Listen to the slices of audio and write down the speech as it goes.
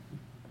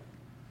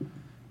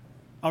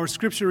Our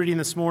scripture reading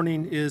this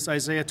morning is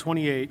Isaiah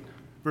 28,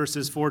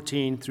 verses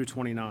 14 through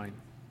 29.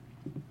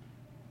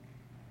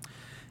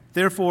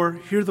 Therefore,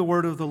 hear the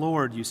word of the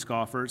Lord, you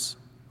scoffers,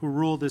 who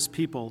rule this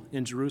people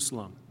in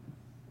Jerusalem.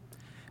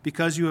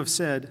 Because you have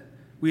said,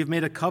 we have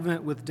made a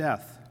covenant with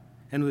death,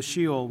 and with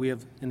Sheol we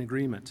have an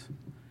agreement.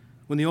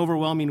 When the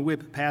overwhelming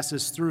whip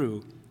passes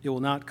through, it will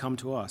not come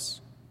to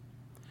us.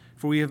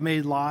 For we have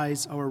made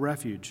lies our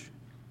refuge,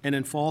 and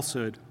in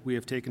falsehood we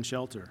have taken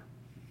shelter.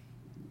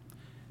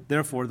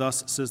 Therefore,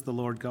 thus says the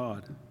Lord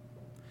God,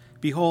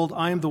 behold,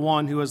 I am the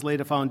one who has laid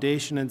a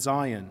foundation in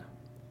Zion,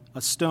 a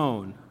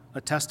stone,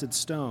 a tested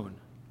stone,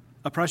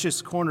 a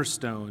precious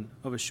cornerstone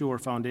of a sure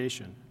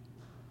foundation.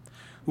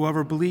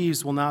 Whoever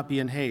believes will not be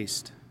in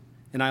haste,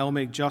 and I will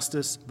make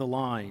justice the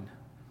line,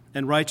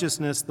 and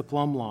righteousness the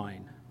plumb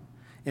line,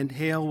 and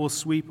hail will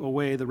sweep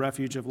away the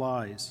refuge of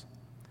lies,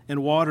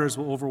 and waters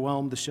will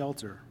overwhelm the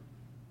shelter.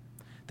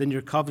 Then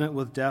your covenant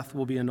with death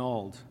will be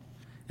annulled,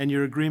 and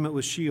your agreement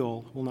with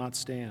Sheol will not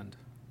stand.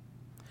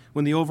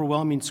 When the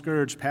overwhelming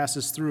scourge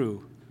passes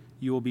through,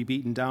 you will be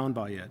beaten down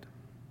by it.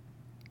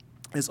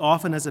 As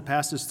often as it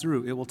passes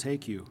through, it will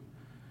take you.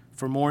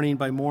 For morning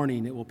by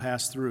morning it will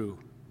pass through,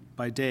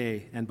 by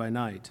day and by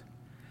night.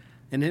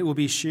 And it will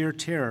be sheer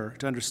terror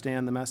to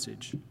understand the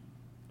message.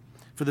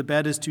 For the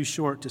bed is too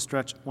short to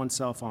stretch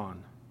oneself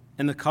on,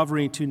 and the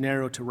covering too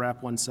narrow to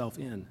wrap oneself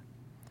in.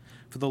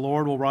 For the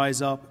Lord will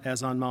rise up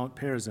as on Mount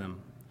Perazim,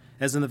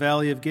 as in the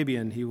valley of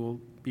Gibeon he will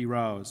be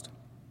roused.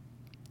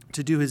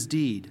 To do his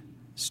deed,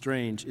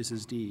 strange is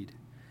his deed,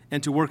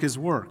 and to work his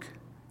work,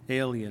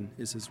 alien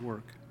is his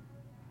work.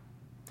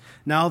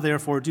 Now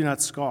therefore do not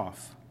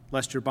scoff,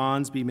 lest your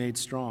bonds be made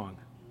strong.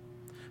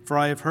 For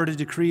I have heard a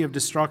decree of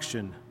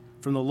destruction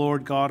from the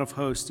Lord God of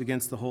hosts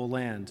against the whole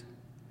land.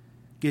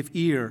 Give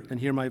ear and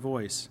hear my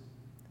voice.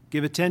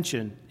 Give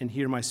attention and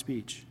hear my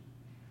speech.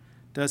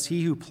 Does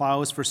he who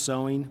plows for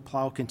sowing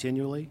plow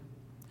continually?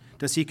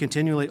 Does he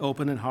continually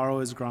open and harrow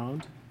his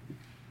ground?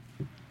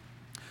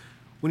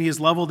 When he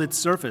has leveled its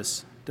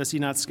surface, does he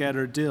not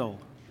scatter dill,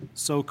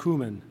 sow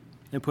cumin,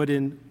 and put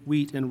in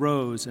wheat and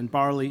rows and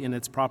barley in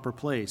its proper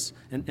place,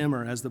 and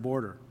emmer as the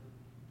border?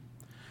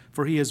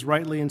 For he is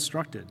rightly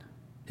instructed.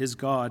 His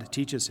God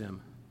teaches him.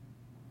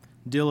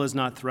 Dill is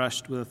not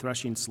threshed with a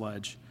threshing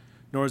sledge,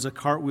 nor is a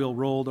cartwheel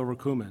rolled over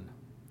cumin.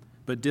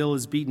 But dill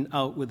is beaten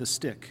out with a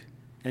stick,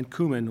 and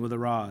cumin with a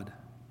rod.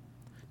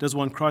 Does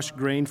one crush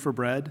grain for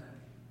bread?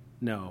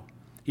 No,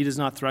 he does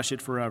not thresh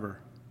it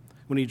forever.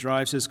 When he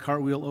drives his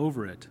cartwheel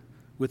over it,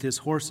 with his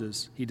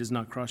horses he does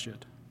not crush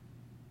it.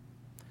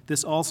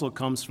 This also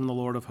comes from the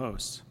Lord of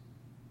hosts.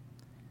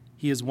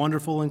 He is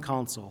wonderful in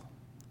counsel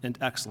and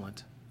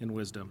excellent in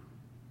wisdom.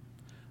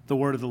 The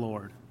word of the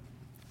Lord.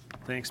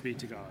 Thanks be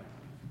to God.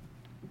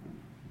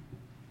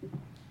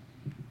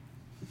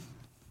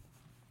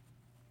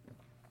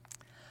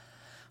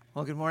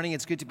 Well, good morning.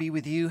 It's good to be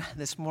with you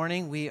this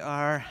morning. We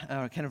are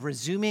kind of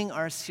resuming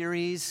our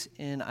series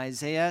in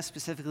Isaiah,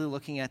 specifically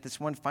looking at this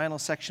one final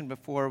section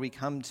before we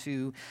come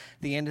to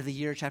the end of the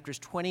year, chapters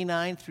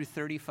 29 through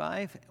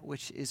 35,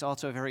 which is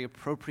also a very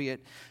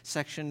appropriate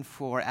section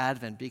for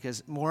Advent,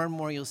 because more and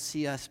more you'll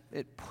see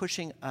it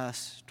pushing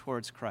us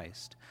towards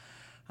Christ.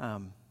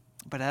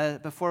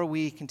 But before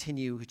we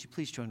continue, would you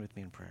please join with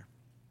me in prayer?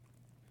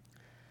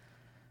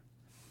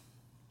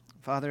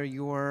 Father,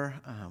 your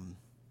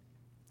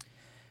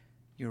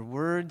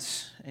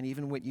words and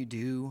even what you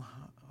do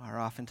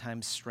are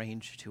oftentimes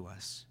strange to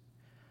us.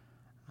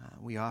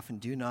 We often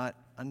do not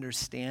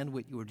understand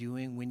what you are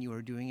doing when you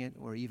are doing it,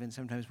 or even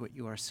sometimes what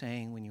you are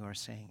saying when you are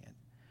saying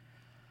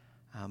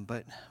it.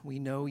 But we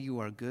know you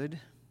are good,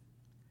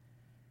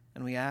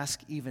 and we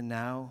ask even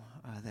now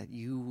that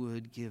you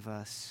would give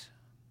us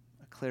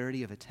a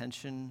clarity of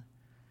attention,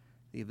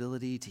 the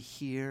ability to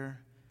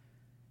hear,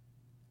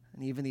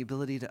 and even the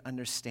ability to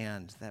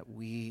understand that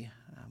we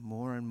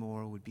more and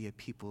more would be a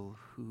people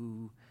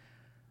who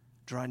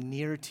draw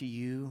near to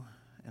you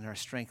and are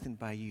strengthened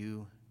by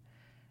you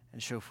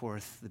and show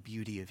forth the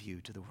beauty of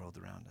you to the world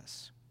around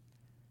us.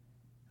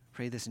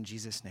 Pray this in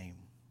Jesus' name.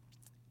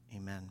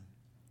 Amen.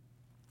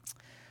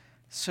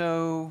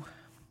 So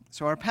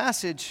our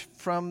passage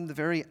from the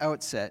very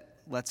outset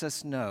lets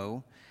us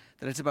know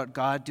that it's about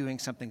God doing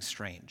something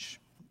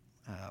strange.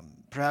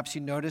 Perhaps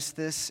you noticed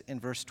this in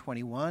verse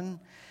 21.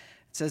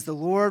 It says, the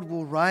Lord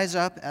will rise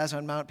up as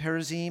on Mount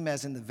Perazim,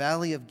 as in the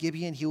valley of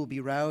Gibeon. He will be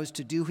roused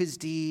to do his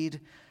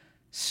deed.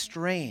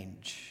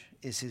 Strange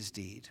is his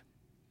deed.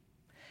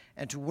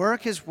 And to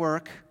work his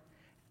work,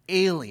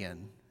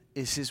 alien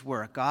is his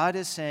work. God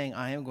is saying,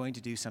 I am going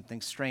to do something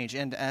strange.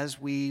 And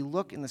as we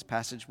look in this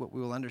passage, what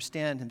we will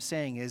understand him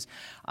saying is,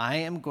 I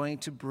am going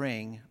to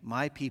bring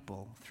my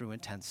people through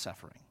intense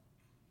suffering.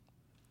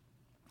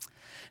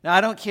 Now,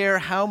 I don't care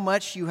how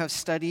much you have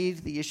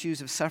studied the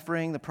issues of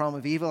suffering, the problem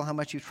of evil, how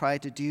much you've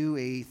tried to do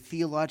a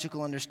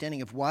theological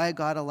understanding of why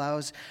God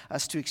allows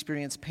us to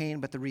experience pain,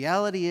 but the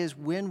reality is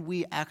when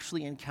we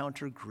actually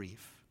encounter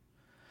grief,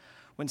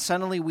 when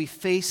suddenly we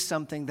face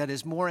something that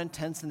is more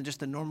intense than just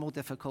the normal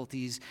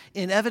difficulties,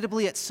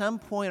 inevitably at some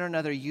point or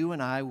another, you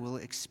and I will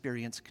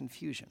experience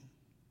confusion.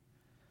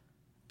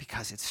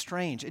 Because it's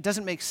strange. It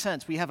doesn't make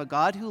sense. We have a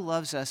God who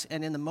loves us,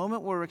 and in the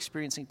moment we're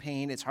experiencing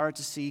pain, it's hard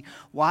to see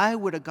why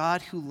would a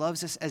God who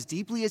loves us as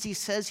deeply as he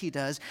says he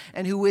does,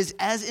 and who is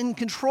as in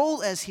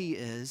control as he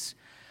is,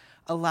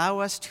 allow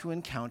us to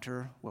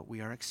encounter what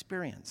we are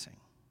experiencing.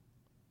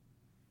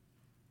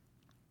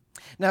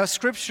 Now,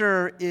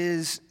 Scripture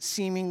is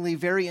seemingly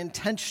very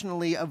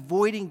intentionally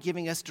avoiding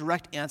giving us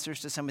direct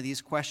answers to some of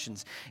these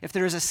questions. If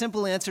there is a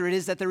simple answer, it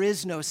is that there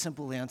is no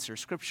simple answer.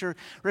 Scripture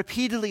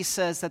repeatedly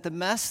says that the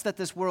mess that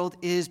this world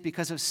is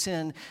because of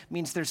sin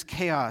means there's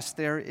chaos,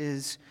 there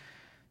is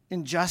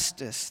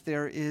injustice,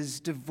 there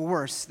is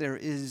divorce, there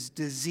is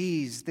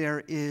disease,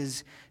 there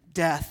is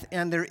death,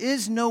 and there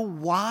is no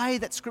why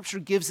that Scripture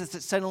gives us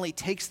that suddenly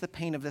takes the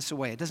pain of this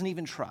away. It doesn't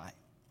even try.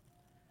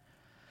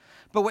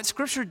 But what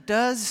Scripture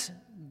does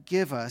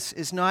give us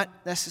is not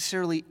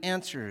necessarily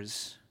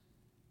answers,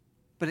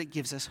 but it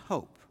gives us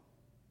hope.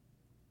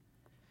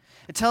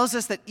 It tells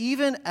us that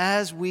even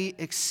as we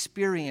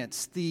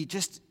experience the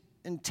just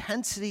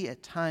intensity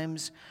at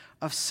times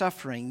of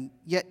suffering,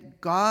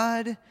 yet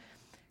God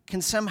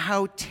can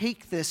somehow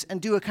take this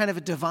and do a kind of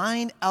a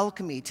divine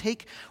alchemy,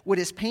 take what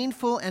is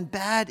painful and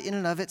bad in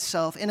and of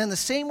itself, and in the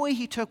same way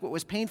he took what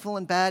was painful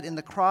and bad in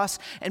the cross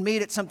and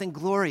made it something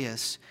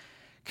glorious,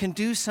 can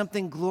do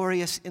something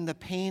glorious in the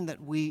pain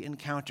that we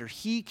encounter.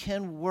 He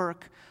can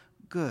work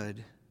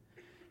good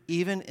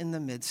even in the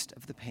midst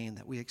of the pain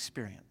that we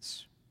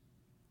experience.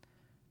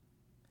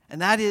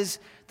 And that is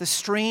the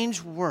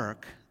strange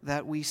work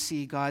that we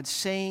see God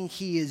saying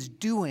he is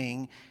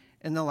doing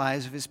in the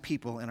lives of his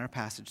people in our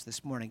passage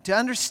this morning. To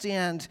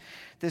understand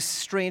this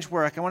strange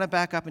work, I want to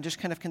back up and just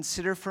kind of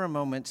consider for a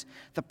moment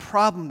the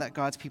problem that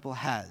God's people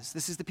has.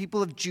 This is the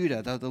people of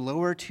Judah, the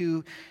lower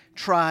two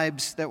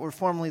tribes that were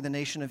formerly the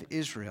nation of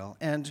Israel.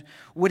 And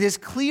what is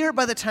clear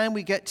by the time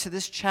we get to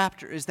this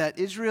chapter is that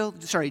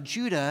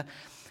Judah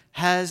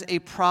has a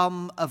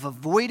problem of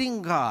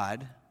avoiding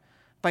God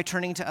by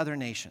turning to other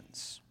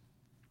nations.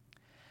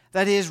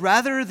 That is,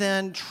 rather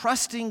than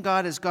trusting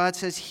God as God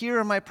says, here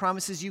are my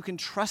promises, you can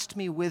trust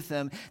me with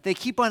them, they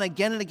keep on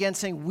again and again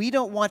saying, we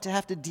don't want to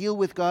have to deal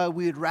with God,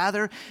 we would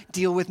rather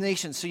deal with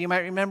nations. So you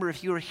might remember,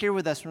 if you were here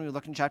with us when we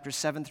looked in chapters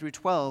 7 through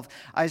 12,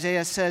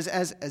 Isaiah says,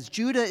 as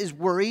Judah is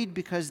worried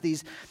because the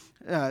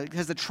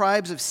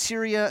tribes of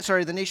Syria,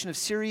 the nation of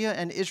Syria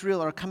and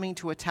Israel are coming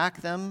to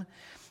attack them,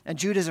 and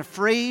Judah is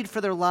afraid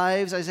for their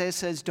lives, Isaiah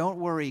says, don't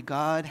worry,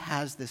 God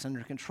has this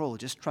under control.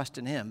 Just trust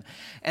in him.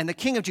 And the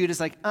king of Judah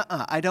is like,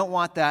 I don't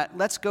want that.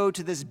 Let's go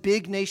to this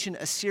big nation,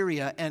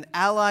 Assyria, and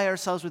ally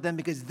ourselves with them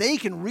because they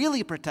can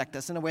really protect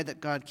us in a way that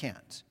God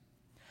can't.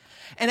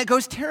 And it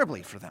goes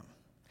terribly for them.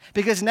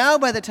 Because now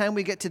by the time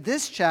we get to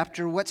this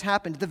chapter, what's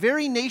happened? The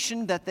very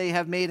nation that they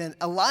have made an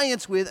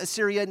alliance with,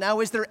 Assyria,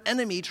 now is their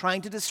enemy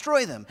trying to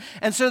destroy them.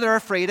 And so they're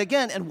afraid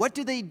again. And what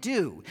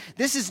do?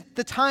 This is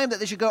the time that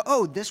they should go,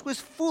 oh, this was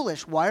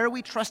foolish. Why are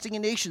we trusting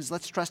in nations?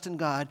 Let's trust in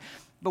God.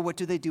 But what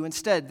do they do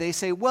instead? They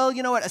say, well,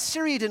 you know what?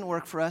 Assyria didn't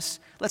work for us.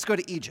 Let's go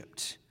to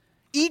Egypt.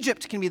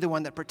 Egypt can be the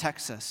one that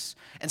protects us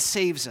and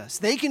saves us.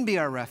 They can be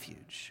our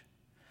refuge.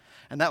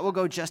 And that will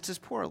go just as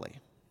poorly.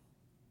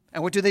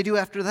 And what do they do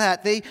after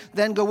that? They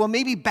then go, well,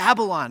 maybe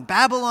Babylon.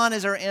 Babylon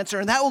is our answer,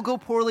 and that will go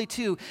poorly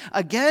too.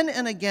 Again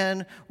and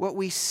again, what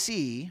we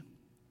see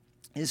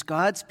is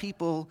God's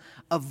people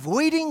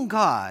avoiding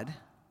God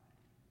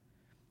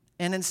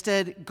and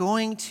instead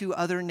going to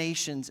other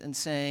nations and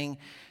saying,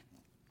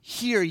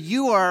 here,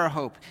 you are our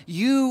hope.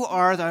 You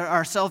are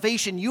our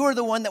salvation. You are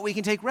the one that we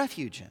can take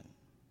refuge in.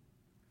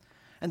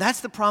 And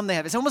that's the problem they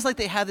have. It's almost like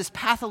they have this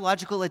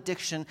pathological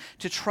addiction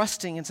to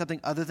trusting in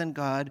something other than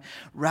God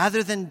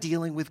rather than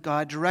dealing with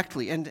God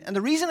directly. And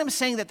the reason I'm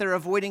saying that they're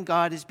avoiding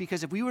God is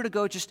because if we were to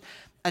go just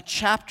a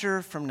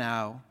chapter from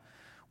now,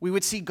 we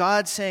would see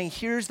God saying,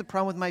 here's the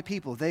problem with my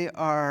people. They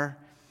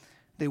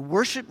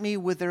worship me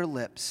with their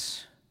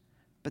lips,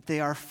 but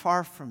they are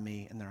far from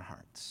me in their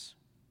hearts.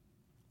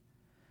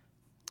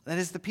 That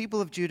is, the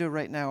people of Judah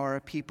right now are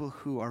a people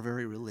who are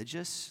very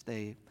religious.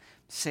 They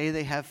say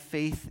they have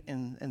faith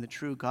in the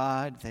true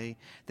God. They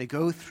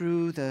go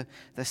through the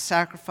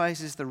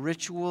sacrifices, the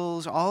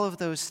rituals, all of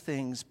those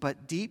things,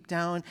 but deep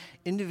down,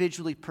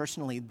 individually,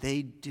 personally,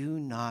 they do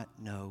not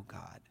know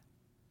God.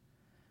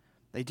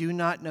 They do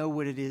not know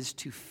what it is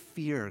to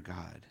fear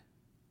God,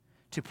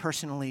 to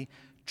personally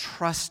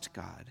trust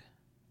God.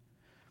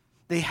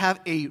 They have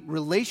a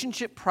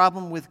relationship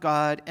problem with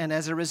God, and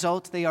as a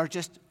result, they are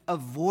just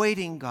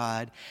avoiding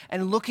God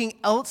and looking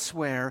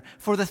elsewhere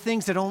for the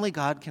things that only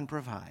God can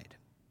provide.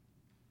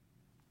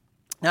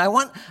 Now, I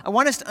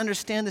want us to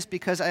understand this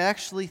because I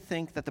actually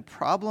think that the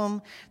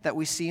problem that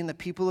we see in the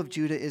people of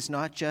Judah is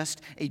not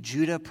just a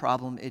Judah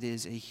problem, it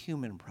is a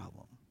human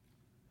problem.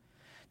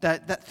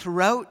 That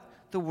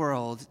throughout the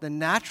world, the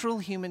natural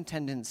human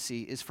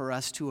tendency is for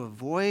us to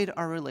avoid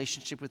our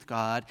relationship with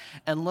God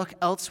and look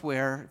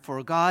elsewhere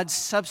for God's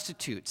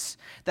substitutes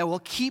that will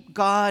keep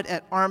God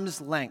at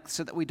arm's length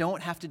so that we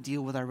don't have to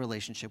deal with our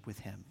relationship with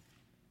him.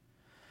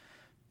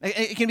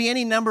 It can be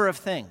any number of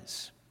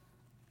things.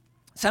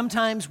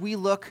 Sometimes we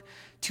look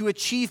to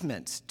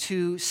achievement,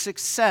 to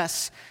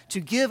success, to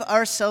give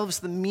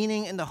ourselves the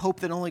meaning and the hope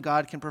that only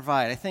God can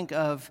provide. I think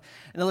of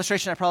an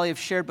illustration I probably have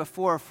shared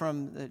before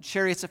from the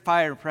Chariots of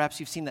Fire.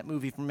 Perhaps you've seen that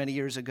movie from many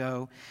years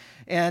ago.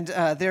 And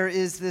there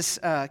is this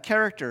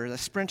character, the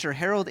sprinter,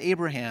 Harold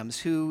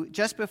Abrahams, who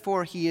just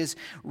before he is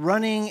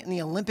running in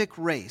the Olympic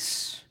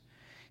race,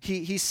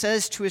 he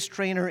says to his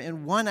trainer,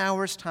 in 1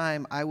 hour's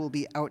time, I will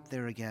be out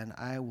there again.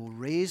 I will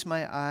raise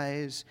my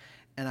eyes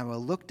and I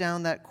will look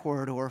down that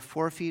corridor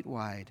 4 feet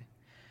wide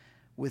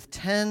with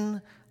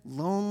 10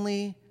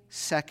 lonely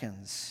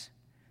seconds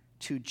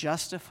to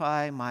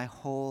justify my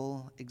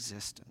whole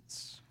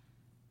existence.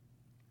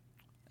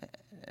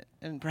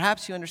 And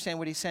perhaps you understand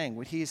what he's saying.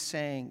 What he is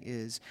saying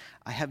is,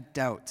 I have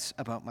doubts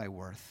about my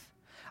worth.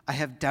 I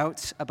have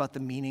doubts about the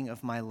meaning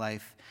of my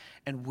life.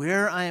 And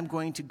where I am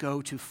going to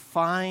go to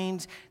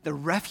find the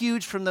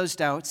refuge from those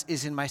doubts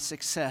is in my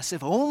success.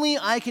 If only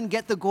I can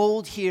get the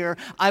gold here,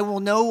 I will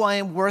know I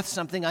am worth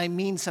something, I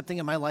mean something,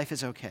 and my life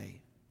is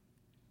okay.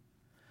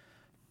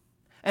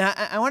 And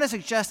I want to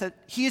suggest that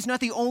he is not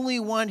the only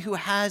one who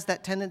has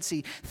that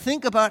tendency.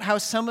 Think about how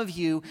some of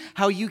you,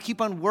 how you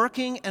keep on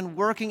working and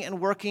working and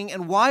working.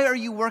 And why are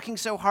you working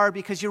so hard?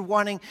 Because you're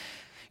wanting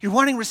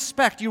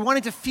respect. You're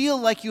wanting to feel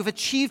like you've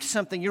achieved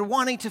something. You're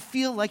wanting to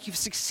feel like you've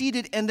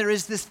succeeded. And there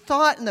is this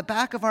thought in the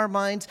back of our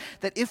minds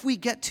that if we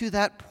get to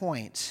that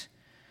point,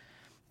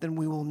 then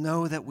we will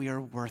know that we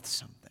are worth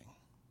something.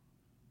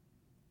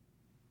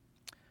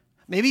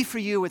 Maybe for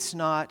you it's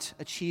not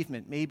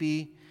achievement.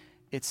 Maybe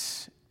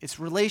it's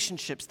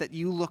relationships that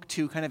you look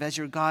to kind of as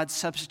your God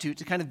substitute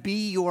to kind of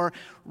be your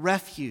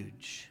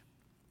refuge.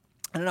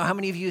 I don't know how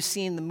many of you have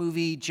seen the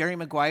movie Jerry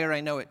Maguire.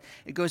 I know it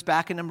goes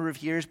back a number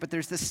of years, but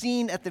there's the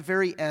scene at the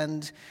very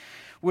end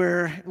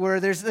where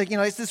there's,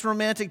 it's this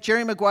romantic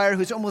Jerry Maguire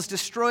who's almost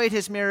destroyed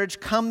his marriage,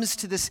 comes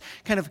to this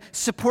kind of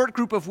support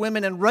group of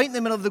women, and right in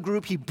the middle of the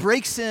group, he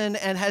breaks in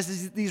and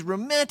has these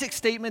romantic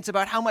statements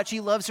about how much he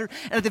loves her.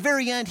 And at the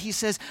very end, he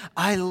says,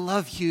 I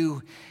love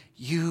you.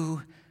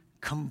 You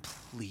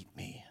complete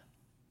me.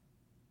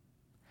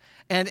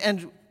 And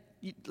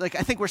I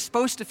think we're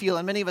supposed to feel,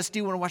 and many of us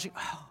do when we're watching,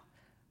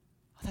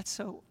 that's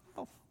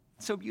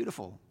so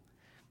beautiful.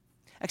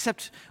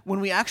 Except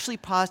when we actually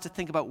pause to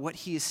think about what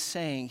he is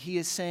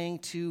saying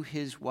to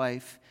his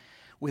wife,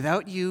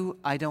 without you,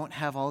 I don't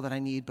have all that I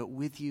need, but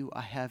with you,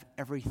 I have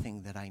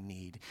everything that I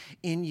need.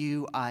 In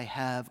you, I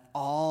have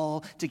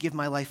all to give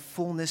my life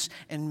fullness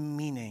and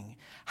meaning.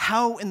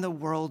 How in the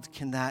world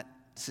can that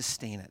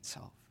sustain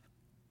itself?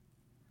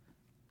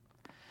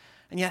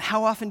 And yet,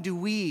 how often do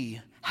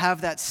we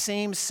have that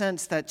same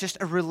sense that just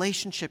a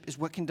relationship is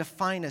what can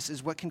define us,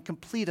 is what can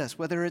complete us?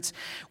 Whether it's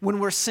when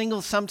we're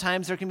single,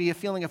 sometimes there can be a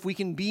feeling if we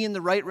can be in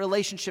the right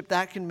relationship,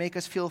 that can make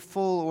us feel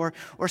full.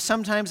 Or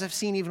sometimes I've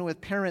seen even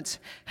with parents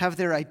have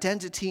their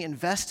identity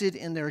invested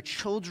in their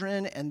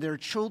children, and their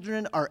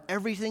children are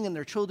everything, and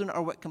their children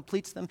are what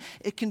completes them.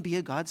 It can be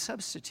a God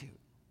substitute.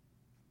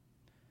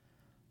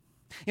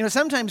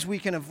 Sometimes we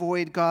can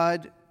avoid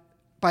God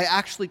by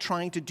actually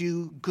trying to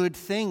do good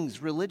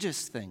things,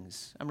 religious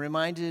things. I'm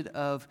reminded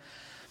of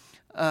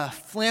a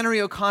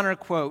Flannery O'Connor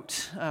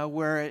quote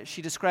where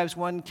she describes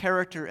one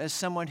character as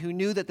someone who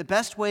knew that the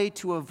best way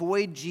to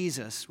avoid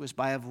Jesus was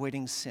by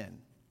avoiding sin.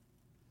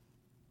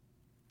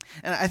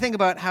 And I think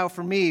about how,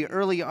 for me,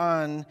 early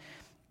on,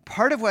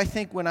 part of what I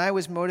think when I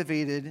was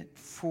motivated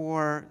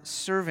for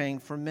serving,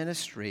 for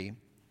ministry,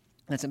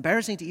 and it's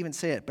embarrassing to even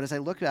say it, but as I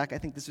look back, I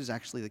think this was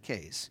actually the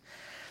case.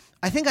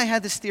 I think I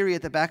had this theory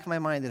at the back of my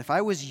mind that if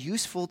I was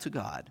useful to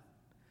God,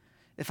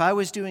 if I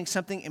was doing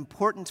something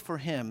important for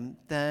him,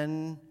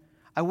 then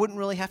I wouldn't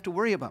really have to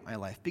worry about my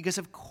life, because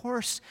of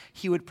course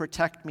he would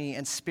protect me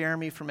and spare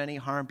me from any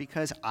harm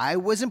because I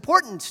was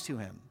important to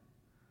him.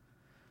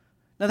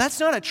 Now that's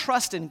not a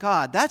trust in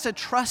God. That's a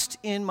trust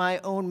in my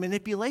own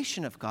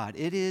manipulation of God.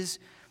 It is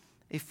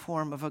a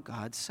form of a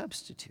God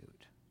substitute.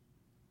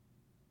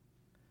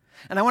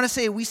 And I want to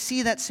say we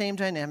see that same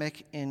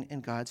dynamic in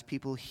God's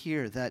people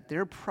here, that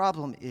their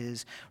problem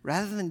is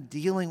rather than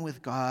dealing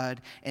with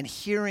God and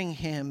hearing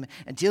him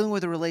and dealing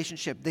with a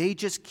relationship, they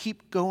just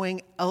keep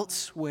going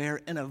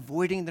elsewhere and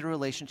avoiding the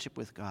relationship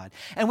with God.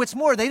 And what's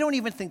more, they don't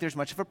even think there's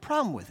much of a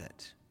problem with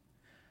it.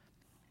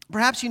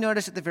 Perhaps you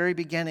notice at the very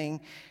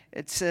beginning,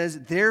 it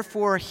says,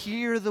 therefore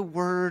hear the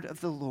word of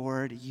the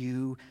Lord,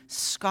 you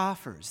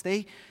scoffers.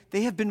 They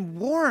have been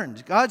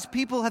warned. God's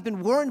people have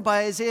been warned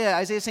by Isaiah.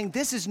 Isaiah saying,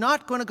 this is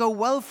not going to go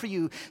well for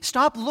you.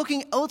 Stop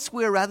looking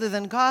elsewhere rather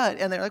than God.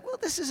 And they're like, well,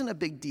 this isn't a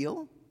big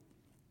deal.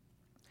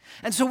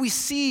 And so we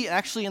see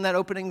actually in that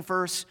opening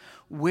verse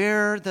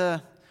where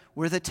the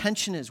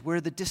tension is,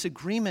 where the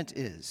disagreement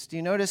is. Do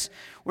you notice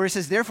where it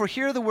says, therefore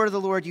hear the word of the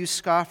Lord, you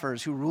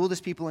scoffers who rule his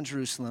people in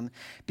Jerusalem,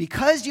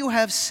 because you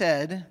have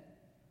said,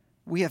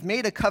 We have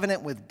made a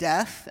covenant with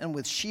death and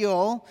with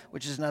Sheol,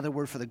 which is another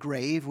word for the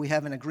grave. We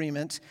have an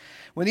agreement.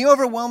 When the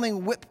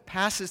overwhelming whip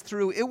passes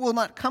through, it will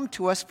not come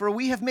to us, for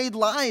we have made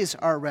lies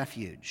our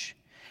refuge.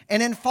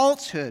 And in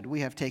falsehood we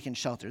have taken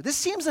shelter. This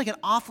seems like an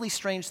awfully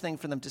strange thing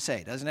for them to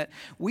say, doesn't it?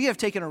 We have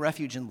taken a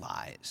refuge in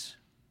lies.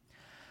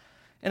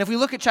 And if we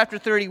look at chapter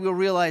 30, we'll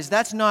realize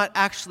that's not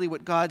actually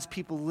what God's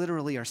people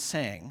literally are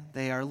saying.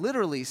 They are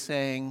literally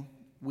saying,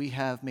 we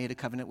have made a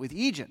covenant with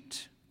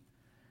Egypt.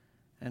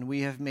 And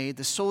we have made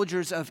the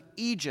soldiers of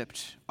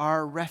Egypt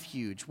our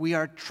refuge. We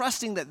are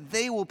trusting that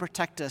they will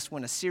protect us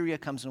when Assyria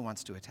comes and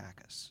wants to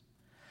attack us.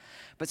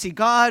 But see,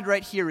 God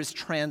right here is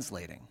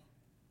translating.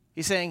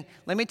 He's saying,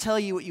 let me tell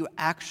you what you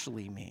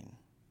actually mean.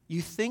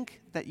 You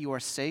think that you are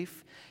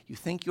safe. You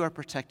think you are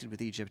protected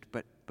with Egypt,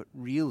 but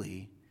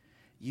really,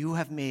 you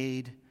have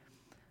made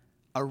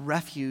a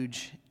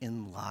refuge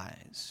in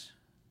lies.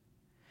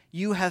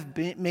 You have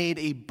made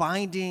a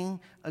binding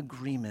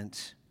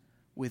agreement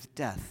with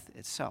death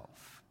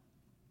itself.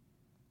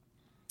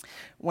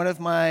 One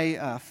of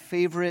my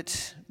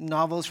favorite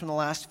novels from the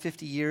last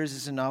 50 years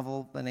is a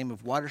novel by the name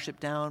of Watership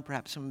Down.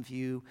 Perhaps some of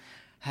you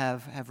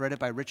have read it,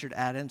 by Richard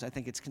Adams. I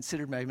think it's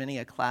considered by many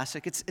a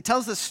classic. It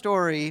tells the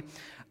story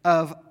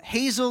of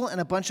Hazel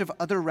and a bunch of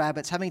other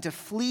rabbits having to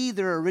flee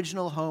their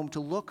original home to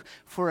look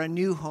for a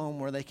new home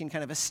where they can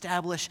kind of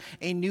establish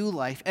a new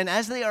life. And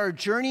as they are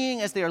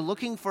journeying, as they are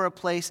looking for a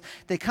place,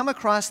 they come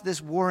across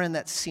this warren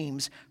that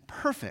seems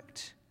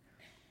perfect.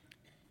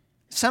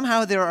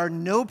 Somehow there are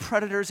no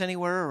predators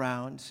anywhere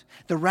around.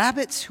 The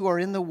rabbits who are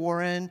in the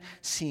warren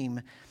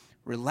seem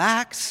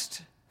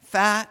relaxed,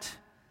 fat,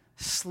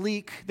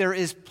 sleek. There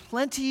is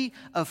plenty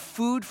of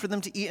food for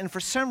them to eat, and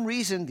for some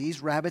reason,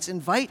 these rabbits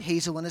invite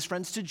Hazel and his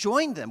friends to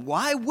join them.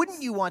 Why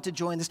wouldn't you want to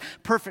join this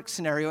perfect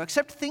scenario,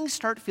 except things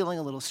start feeling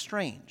a little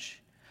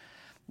strange.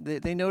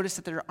 They notice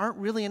that there aren't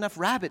really enough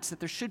rabbits that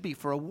there should be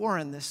for a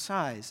warren this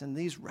size, and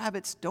these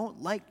rabbits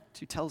don't like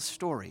to tell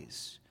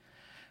stories.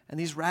 And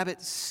these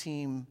rabbits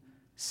seem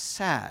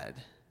sad.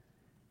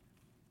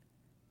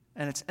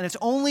 And it's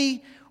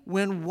only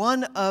when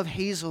one of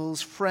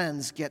Hazel's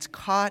friends gets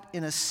caught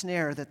in a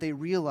snare that they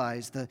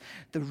realize the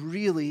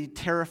really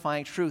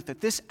terrifying truth, that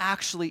this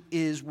actually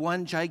is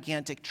one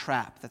gigantic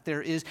trap, that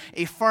there is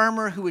a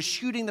farmer who is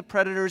shooting the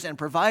predators and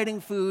providing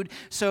food,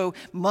 so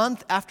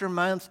month after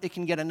month it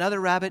can get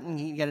another rabbit and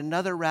he can get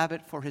another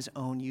rabbit for his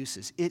own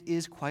uses. It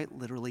is quite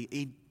literally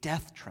a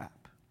death trap.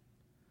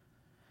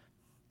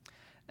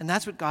 And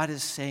that's what God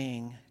is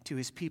saying to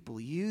his people.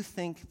 You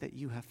think that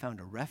you have found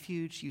a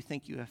refuge. You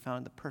think you have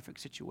found the perfect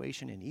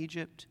situation in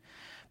Egypt.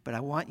 But I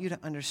want you to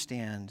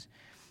understand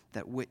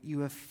that what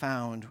you have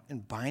found in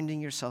binding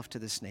yourself to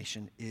this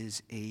nation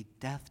is a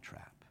death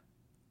trap.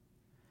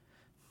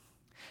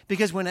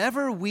 Because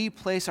whenever we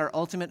place our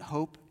ultimate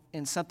hope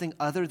in something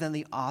other than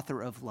the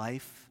author of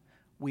life,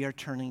 we are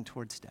turning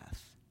towards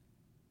death.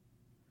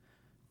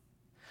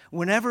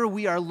 Whenever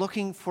we are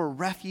looking for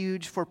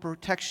refuge, for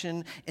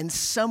protection in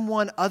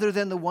someone other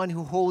than the one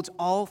who holds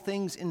all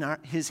things in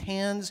his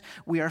hands,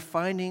 we are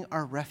finding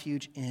our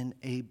refuge in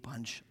a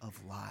bunch of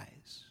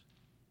lies.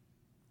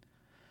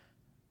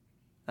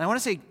 And I want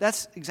to say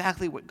that's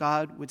exactly what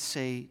God would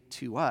say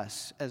to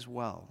us as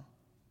well.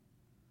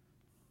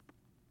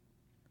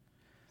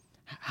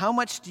 How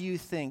much do you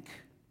think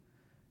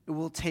it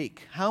will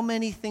take? How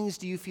many things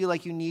do you feel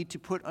like you need to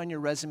put on your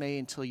resume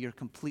until you're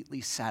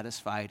completely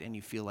satisfied and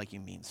you feel like you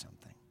mean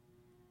something?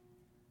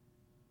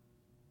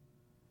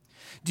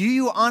 Do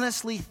you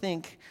honestly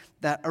think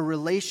that a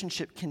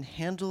relationship can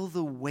handle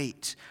the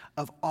weight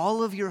of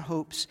all of your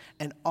hopes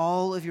and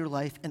all of your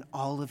life and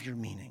all of your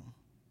meaning?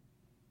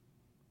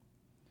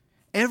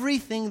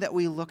 Everything that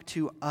we look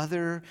to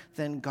other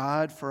than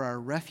God for our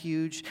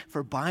refuge,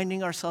 for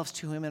binding ourselves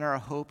to him in our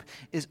hope,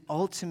 is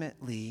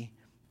ultimately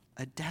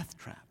a death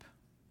trap.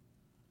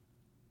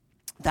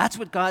 That's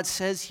what God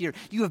says here.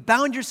 You have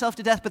bound yourself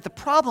to death, but the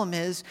problem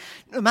is,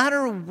 no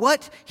matter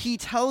what he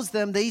tells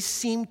them, they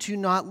seem to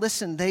not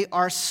listen. They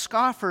are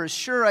scoffers.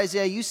 Sure,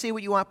 Isaiah, you say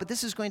what you want, but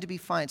this is going to be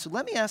fine. So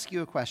let me ask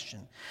you a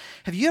question.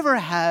 Have you ever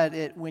had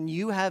it when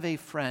you have a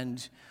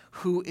friend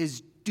who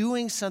is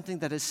doing something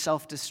that is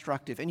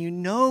self-destructive, and you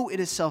know it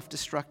is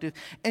self-destructive,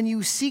 and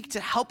you seek to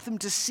help them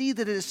to see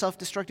that it is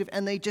self-destructive,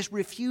 and they just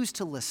refuse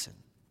to listen?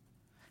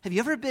 Have you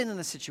ever been in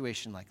a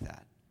situation like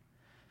that?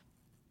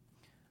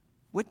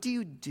 What do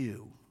you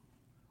do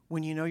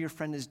when you know your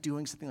friend is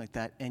doing something like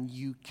that and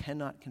you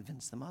cannot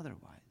convince them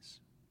otherwise?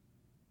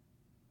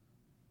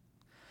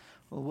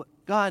 Well, what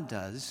God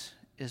does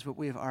is what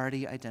we have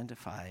already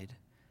identified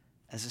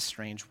as a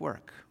strange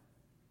work.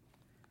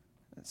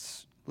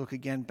 Let's look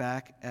again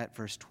back at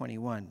verse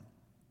 21.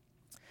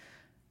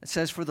 It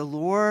says, "For the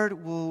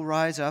Lord will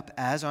rise up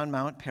as on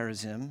Mount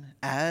Perazim,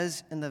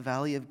 as in the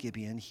valley of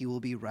Gibeon, he will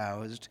be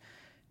roused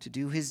to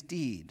do his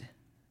deed.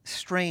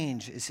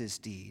 Strange is his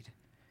deed,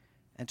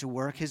 and to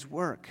work his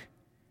work.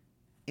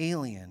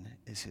 Alien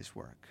is his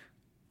work."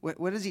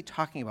 What is he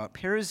talking about?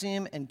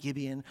 Perazim and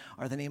Gibeon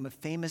are the name of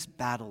famous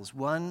battles,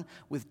 one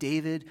with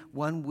David,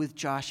 one with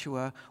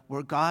Joshua,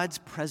 where God's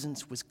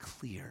presence was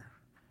clear,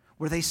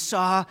 where they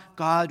saw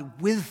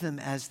God with them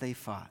as they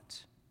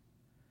fought.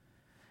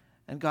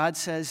 And God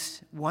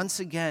says, once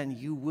again,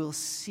 you will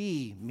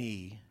see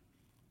me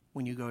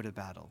when you go to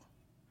battle.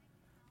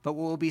 But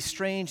what will be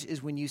strange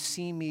is when you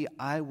see me,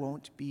 I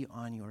won't be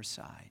on your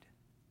side.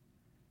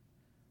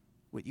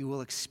 What you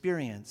will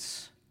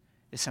experience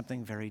is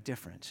something very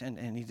different.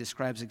 And he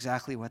describes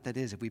exactly what that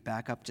is. If we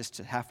back up just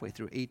to halfway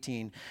through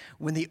 18,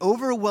 when the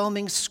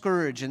overwhelming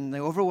scourge, and the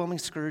overwhelming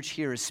scourge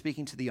here is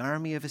speaking to the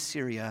army of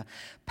Assyria,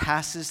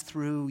 passes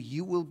through,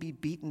 you will be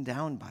beaten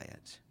down by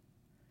it.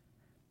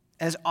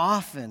 As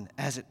often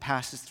as it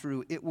passes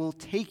through, it will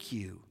take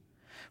you.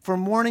 For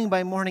morning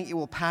by morning, it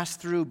will pass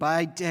through,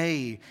 by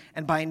day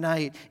and by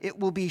night. It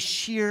will be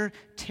sheer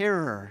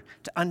terror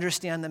to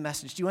understand the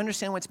message. Do you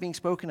understand what's being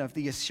spoken of?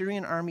 The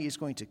Assyrian army is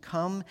going to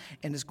come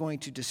and is going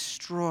to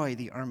destroy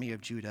the army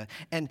of Judah.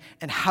 And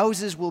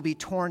houses will be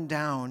torn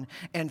down,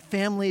 and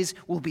families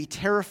will be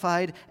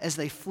terrified as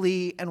they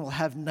flee and will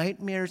have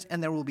nightmares,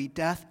 and there will be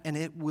death, and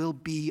it will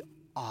be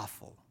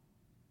awful.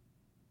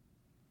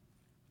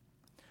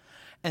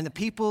 And the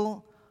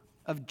people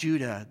of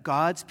Judah,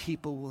 God's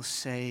people, will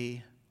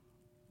say,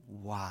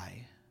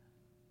 why?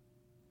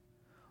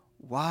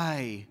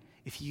 Why,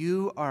 if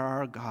you are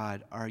our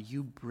God, are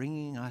you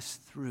bringing us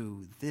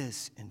through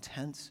this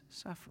intense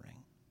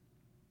suffering?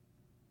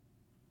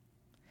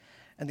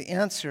 And the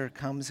answer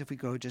comes if we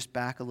go just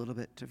back a little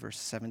bit to verse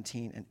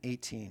 17 and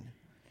 18.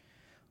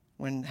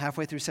 When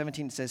halfway through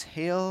 17 it says,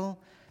 hail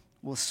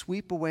will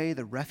sweep away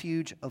the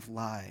refuge of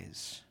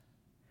lies,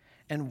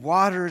 and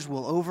waters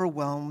will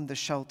overwhelm the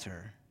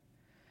shelter.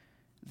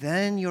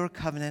 Then your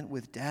covenant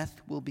with death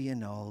will be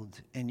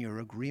annulled, and your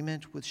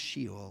agreement with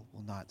Sheol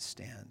will not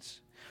stand.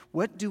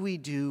 What do we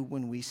do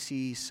when we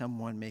see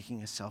someone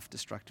making a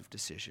self-destructive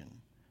decision?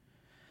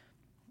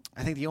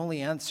 I think the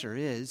only answer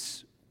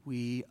is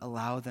we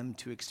allow them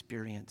to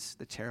experience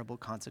the terrible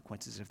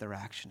consequences of their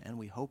action, and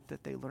we hope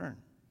that they learn,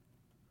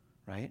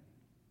 right?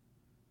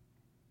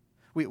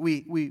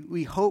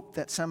 We hope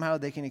that somehow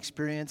they can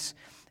experience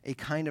a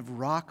kind of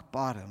rock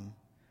bottom.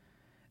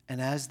 And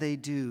as they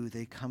do,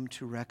 they come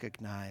to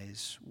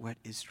recognize what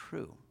is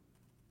true.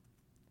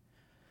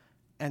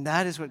 And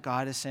that is what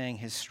God is saying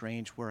his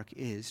strange work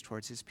is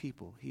towards his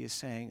people. He is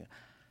saying,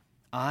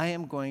 I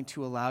am going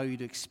to allow you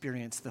to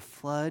experience the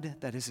flood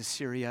that is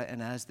Assyria.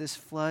 And as this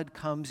flood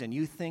comes and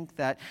you think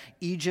that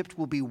Egypt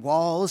will be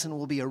walls and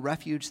will be a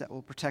refuge that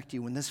will protect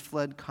you, when this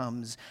flood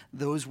comes,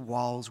 those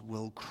walls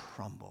will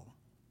crumble.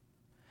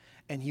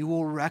 And you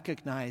will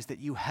recognize that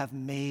you have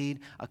made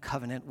a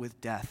covenant with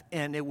death,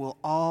 and it will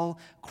all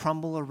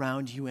crumble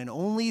around you, and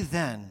only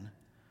then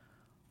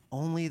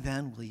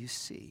will you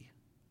see.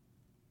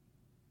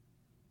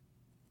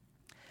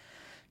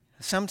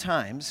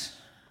 Sometimes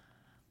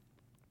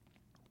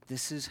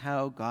this is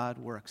how God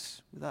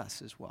works with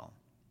us as well.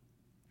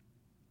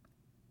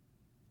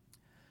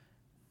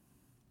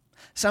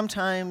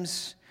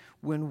 Sometimes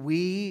when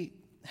we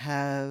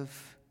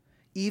have,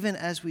 even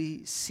as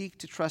we seek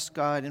to trust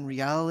God in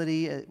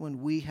reality,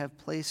 when we have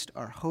placed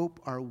our hope,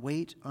 our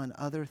weight on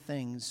other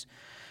things,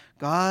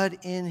 God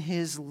in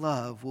his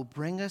love will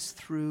bring us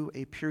through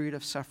a period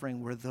of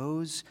suffering where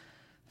those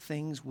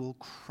things will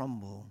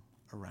crumble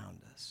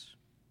around us.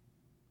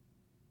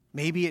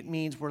 Maybe it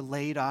means we're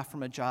laid off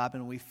from a job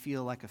and we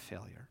feel like a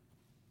failure.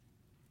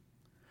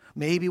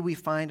 Maybe we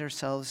find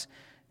ourselves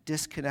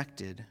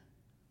disconnected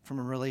from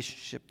a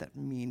relationship that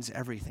means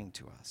everything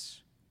to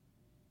us.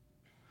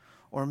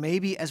 Or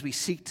maybe as we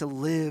seek to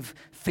live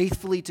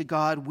faithfully to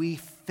God, we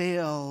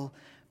fail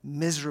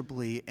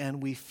miserably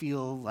and we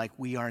feel like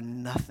we are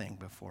nothing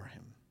before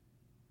him.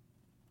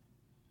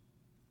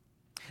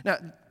 Now,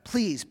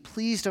 please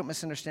don't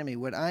misunderstand me.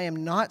 What I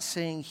am not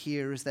saying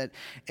here is that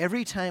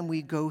every time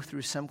we go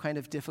through some kind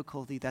of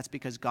difficulty, that's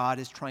because God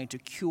is trying to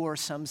cure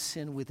some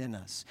sin within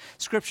us.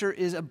 Scripture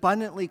is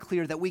abundantly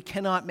clear that we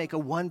cannot make a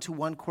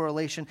one-to-one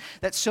correlation,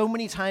 that so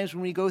many times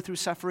when we go through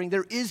suffering,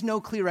 there is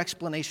no clear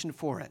explanation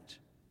for it.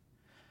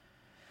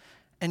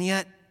 And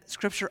yet,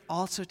 Scripture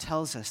also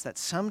tells us that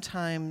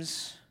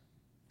sometimes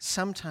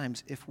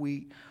if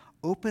we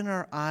open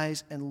our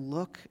eyes and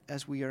look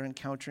as we are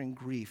encountering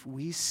grief,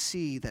 we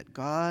see that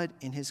God,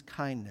 in his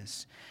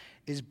kindness,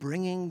 is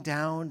bringing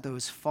down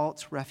those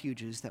false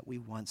refuges that we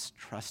once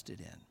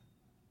trusted in.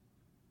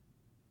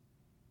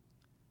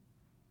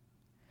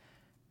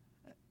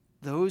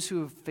 Those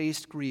who have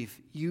faced grief,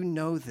 you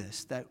know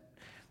this, that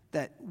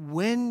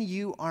when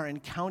you are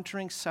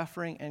encountering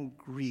suffering and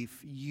grief,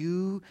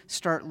 you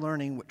start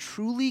learning what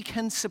truly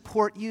can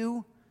support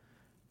you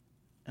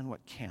and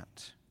what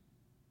can't.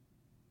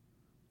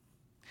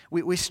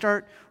 We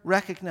start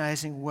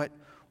recognizing what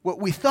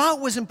we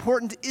thought was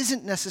important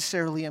isn't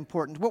necessarily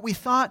important. What we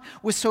thought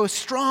was so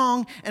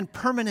strong and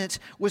permanent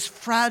was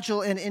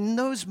fragile. And in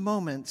those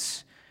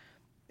moments,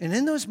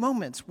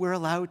 we're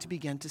allowed to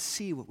begin to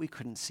see what we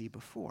couldn't see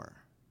before.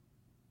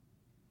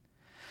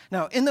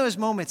 Now, in those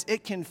moments,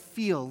 it can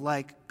feel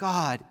like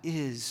God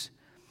is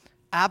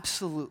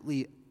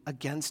absolutely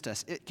against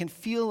us. It can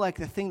feel like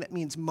the thing that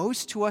means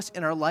most to us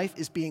in our life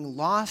is being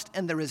lost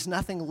and there is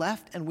nothing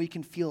left and we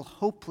can feel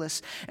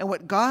hopeless. And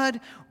what God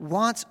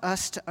wants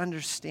us to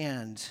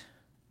understand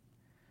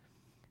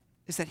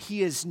is that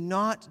he is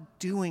not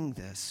doing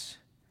this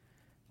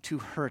to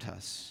hurt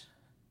us,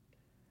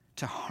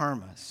 to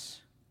harm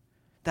us.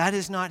 That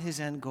is not his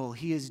end goal.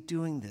 He is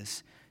doing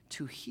this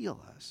to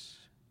heal us.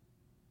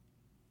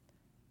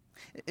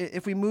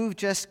 If we move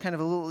just kind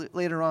of a little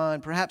later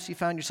on, perhaps you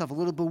found yourself a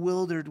little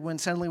bewildered when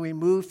suddenly we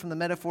moved from the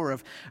metaphor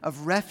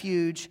of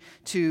refuge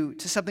to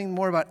something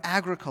more about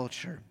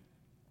agriculture.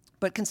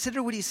 But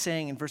consider what he's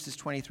saying in verses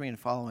 23 and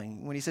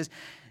following, when he says,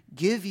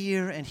 "Give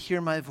ear and hear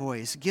my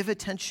voice. Give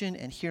attention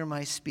and hear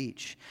my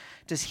speech.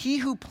 Does he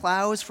who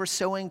plows for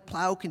sowing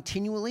plow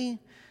continually?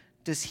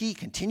 Does he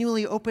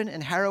continually open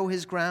and harrow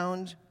his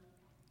ground?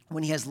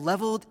 When he has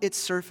leveled its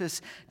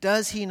surface,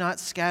 does he not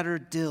scatter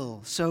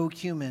dill, sow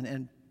cumin,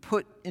 and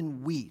put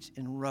in wheat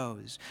in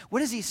rows?"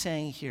 What is he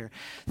saying here?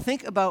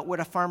 Think about what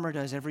a farmer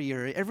does every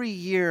year. Every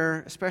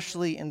year,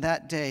 especially in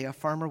that day, a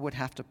farmer would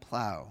have to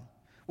plow,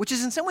 which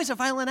is in some ways a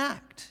violent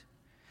act.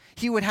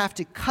 He would have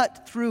to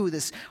cut through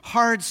this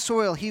hard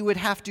soil. He would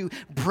have to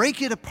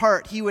break it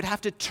apart. He would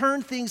have to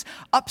turn things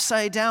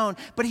upside down.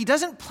 But he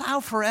doesn't plow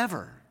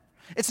forever.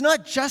 It's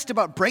not just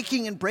about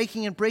breaking and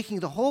breaking and breaking.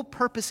 The whole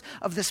purpose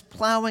of this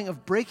plowing,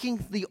 of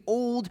breaking the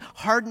old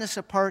hardness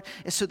apart,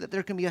 is so that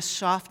there can be a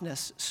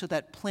softness, so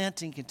that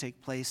planting can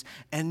take place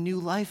and new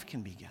life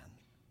can begin.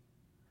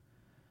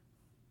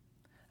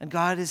 And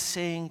God is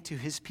saying to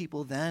his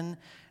people then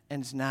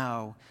and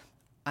now,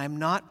 I'm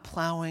not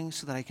plowing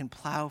so that I can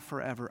plow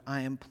forever.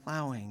 I am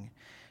plowing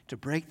to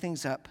break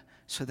things up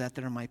so that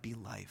there might be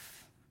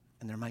life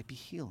and there might be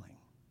healing.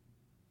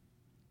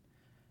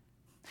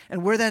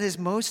 And where that is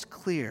most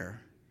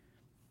clear,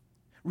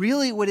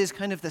 really what is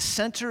kind of the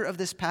center of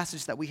this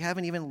passage that we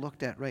haven't even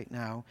looked at right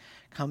now,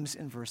 comes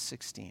in verse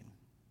 16.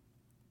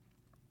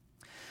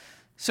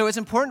 So it's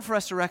important for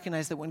us to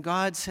recognize that when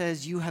God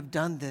says, you have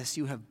done this,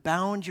 you have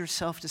bound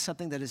yourself to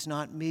something that is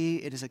not me,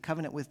 it is a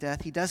covenant with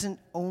death, he doesn't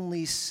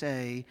only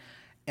say,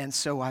 and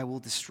so I will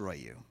destroy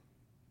you.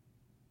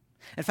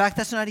 In fact,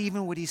 that's not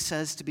even what he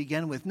says to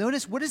begin with.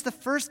 Notice, what is the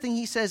first thing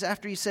he says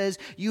after he says,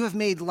 you have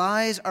made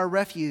lies our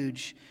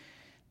refuge?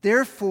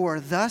 Therefore,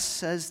 thus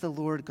says the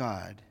Lord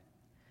God,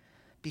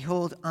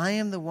 behold, I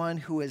am the one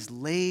who has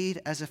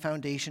laid as a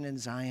foundation in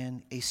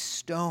Zion a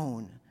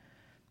stone,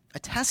 a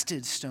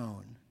tested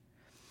stone,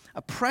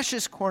 a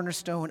precious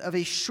cornerstone of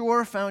a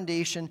sure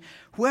foundation.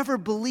 Whoever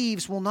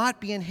believes will not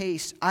be in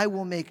haste. I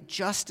will make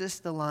justice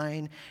the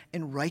line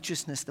and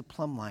righteousness the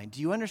plumb line.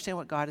 Do you understand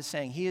what God is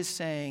saying? He is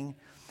saying,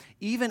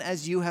 even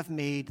as you have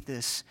made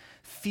this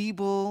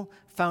feeble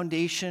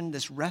foundation,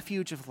 this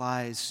refuge of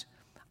lies,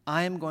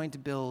 I am going to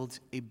build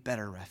a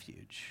better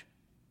refuge.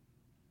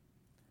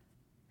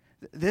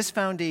 This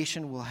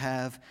foundation will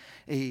have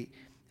a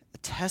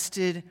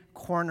tested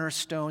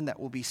cornerstone that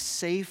will be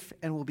safe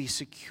and will be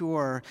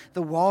secure.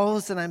 The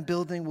walls that I'm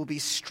building will be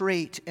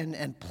straight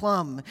and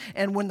plumb.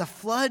 And when the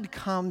flood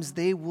comes,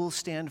 they will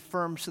stand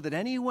firm so that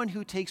anyone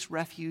who takes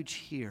refuge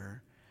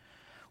here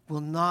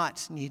will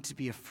not need to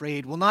be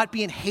afraid, will not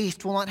be in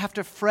haste, will not have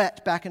to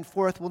fret back and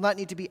forth, will not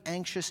need to be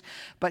anxious,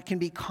 but can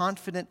be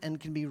confident and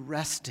can be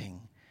resting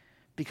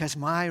because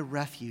my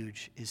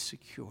refuge is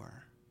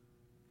secure.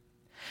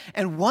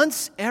 And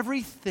once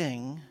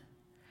everything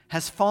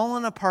has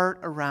fallen apart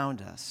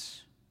around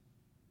us,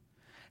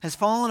 has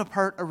fallen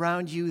apart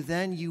around you,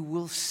 then you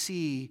will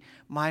see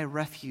my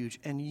refuge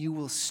and you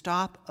will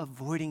stop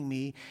avoiding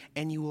me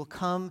and you will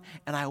come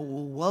and I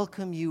will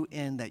welcome you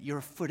in, that your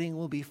footing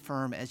will be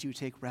firm as you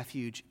take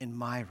refuge in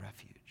my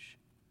refuge.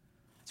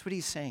 That's what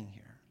he's saying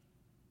here.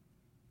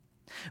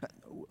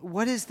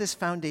 What is this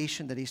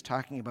foundation that he's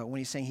talking about when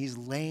he's saying he's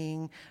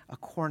laying a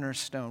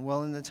cornerstone?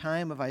 Well, in the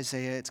time of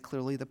Isaiah, it's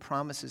clearly the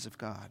promises of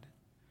God.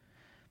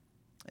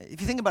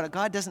 If you think about it,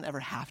 God doesn't ever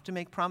have to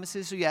make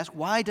promises. So you ask,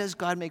 why does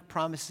God make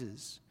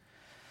promises?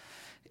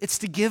 It's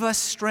to give us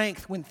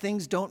strength when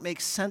things don't make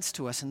sense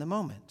to us in the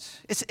moment.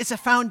 It's a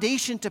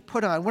foundation to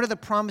put on. What are the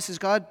promises?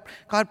 God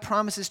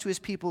promises to his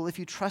people, if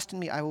you trust in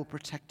me, I will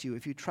protect you.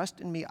 If you trust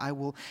in me, I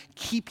will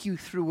keep you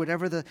through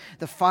whatever the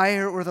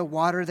fire or the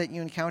water that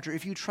you encounter.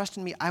 If you trust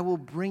in me, I will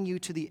bring you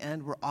to the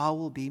end where all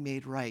will be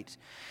made right.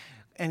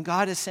 And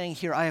God is saying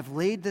here, I have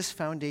laid this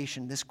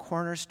foundation, this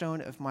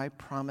cornerstone of my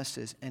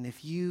promises, and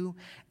if you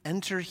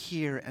enter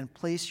here and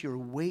place your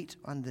weight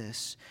on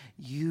this,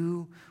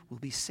 you will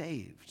be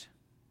saved.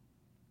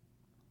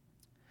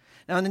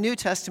 Now, in the New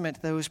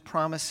Testament, those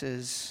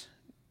promises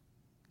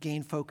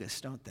gain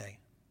focus, don't they?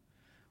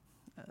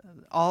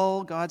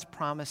 All God's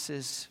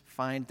promises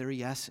find their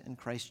yes in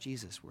Christ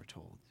Jesus, we're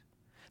told.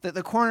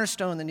 The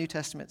cornerstone, the New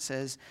Testament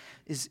says,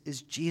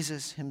 is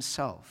Jesus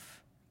himself.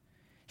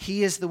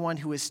 He is the one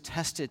who is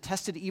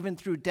tested even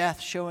through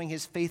death, showing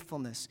his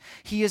faithfulness.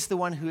 He is the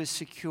one who is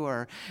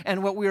secure.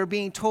 And what we are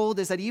being told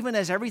is that even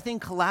as everything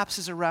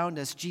collapses around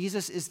us,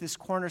 Jesus is this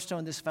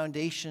cornerstone, this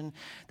foundation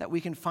that we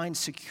can find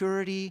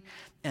security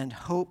and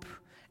hope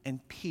and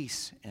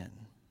peace in.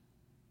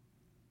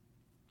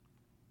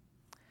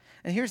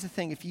 And here's the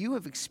thing, if you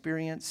have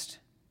experienced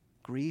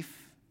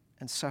grief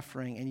and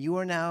suffering, and you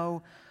are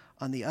now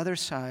on the other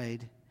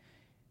side,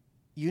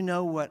 you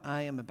know what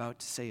I am about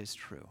to say is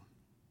true.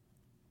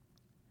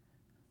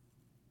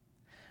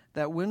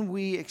 That when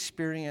we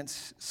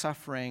experience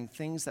suffering,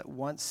 things that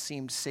once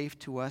seemed safe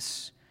to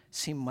us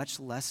seem much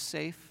less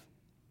safe.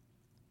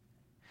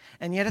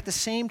 And yet at the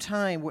same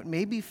time, what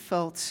maybe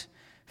felt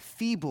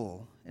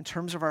feeble in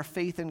terms of our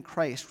faith in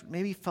Christ,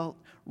 maybe felt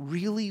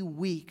really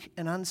weak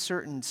and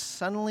uncertain,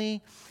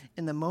 suddenly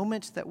in the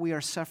moment that we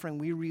are suffering,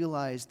 we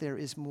realize there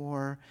is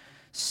more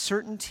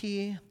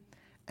certainty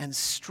and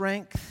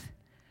strength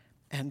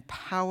and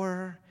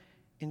power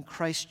in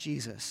Christ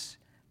Jesus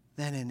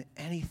than in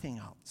anything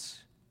else.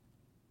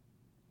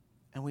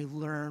 And we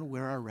learn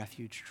where our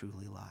refuge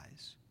truly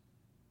lies.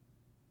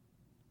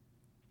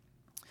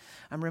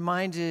 I'm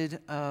reminded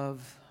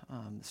of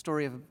the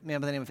story of a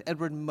man by the name of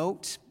Edward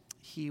Mote.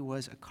 He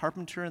was a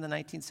carpenter in the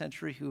 19th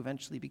century who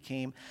eventually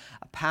became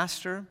a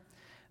pastor.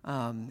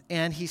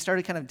 And he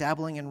started kind of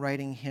dabbling in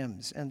writing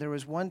hymns. And there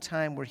was one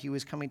time where he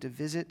was coming to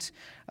visit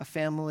a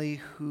family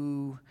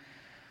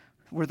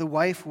where the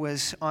wife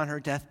was on her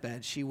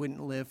deathbed. She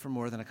wouldn't live for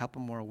more than a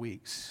couple more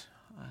weeks.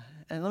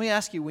 And let me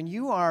ask you, when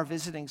you are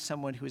visiting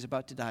someone who is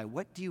about to die,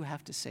 what do you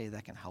have to say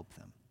that can help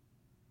them?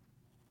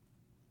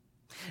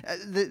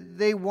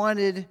 They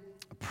wanted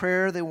a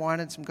prayer, they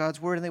wanted some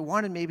God's word, and they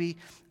wanted maybe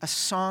a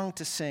song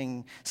to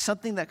sing,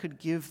 something that could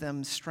give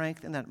them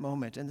strength in that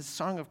moment. And the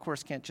song, of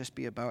course, can't just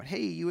be about,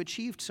 hey, you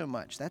achieved so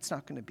much. That's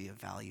not going to be of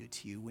value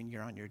to you when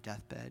you're on your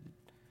deathbed.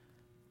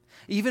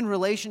 Even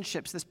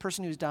relationships, this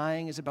person who's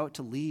dying is about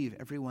to leave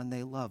everyone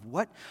they love.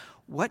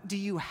 What do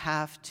you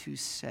have to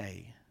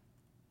say?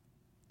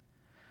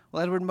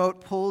 Well, Edward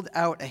Mote pulled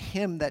out a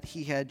hymn that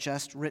he had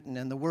just written,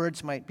 and the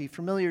words might be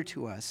familiar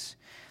to us.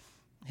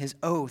 His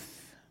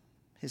oath,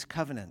 his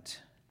covenant,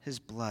 his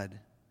blood,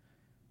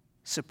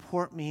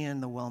 support me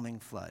in the whelming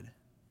flood.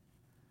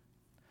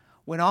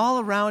 When all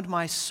around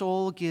my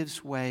soul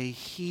gives way,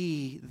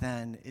 he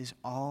then is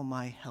all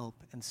my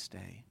help and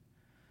stay.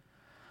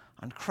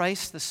 On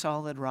Christ the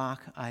solid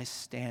rock I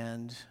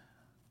stand,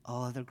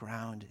 all other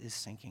ground is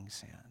sinking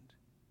sand.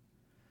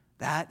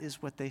 That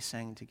is what they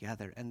sang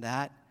together, and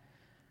that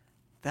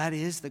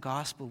is the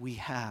gospel we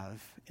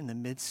have in the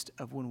midst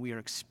of when we are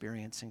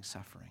experiencing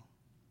suffering.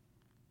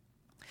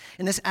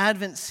 In this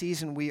Advent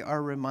season, we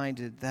are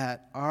reminded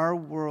that our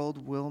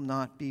world will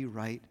not be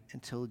right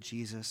until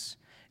Jesus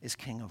is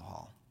King of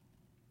all.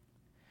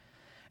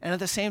 And at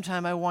the same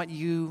time, I want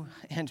you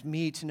and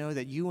me to know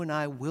that you and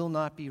I will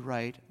not be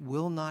right,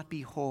 will not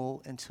be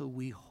whole until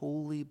we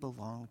wholly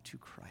belong to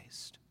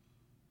Christ.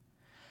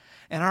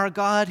 And our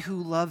God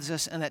who loves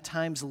us and at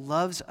times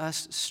loves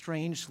us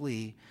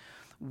strangely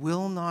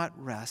will not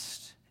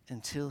rest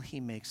until he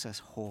makes us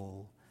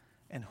whole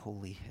and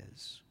wholly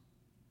his.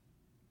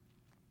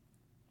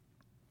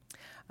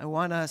 I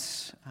want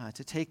us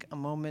to take a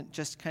moment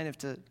just kind of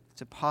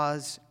to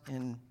pause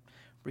and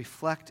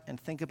reflect and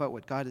think about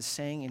what God is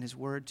saying in his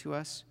word to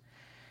us.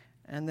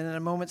 And then in a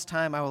moment's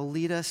time, I will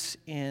lead us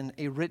in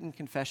a written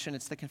confession.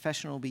 It's the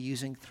confession we'll be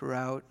using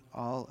throughout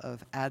all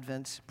of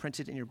Advent,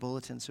 printed in your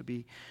bulletin, so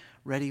be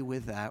ready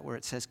with that, where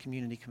it says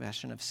Community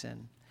Confession of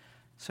Sin.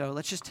 So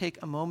let's just take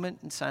a moment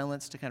in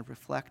silence to kind of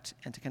reflect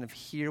and to kind of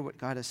hear what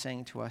God is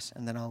saying to us,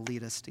 and then I'll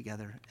lead us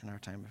together in our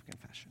time of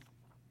confession.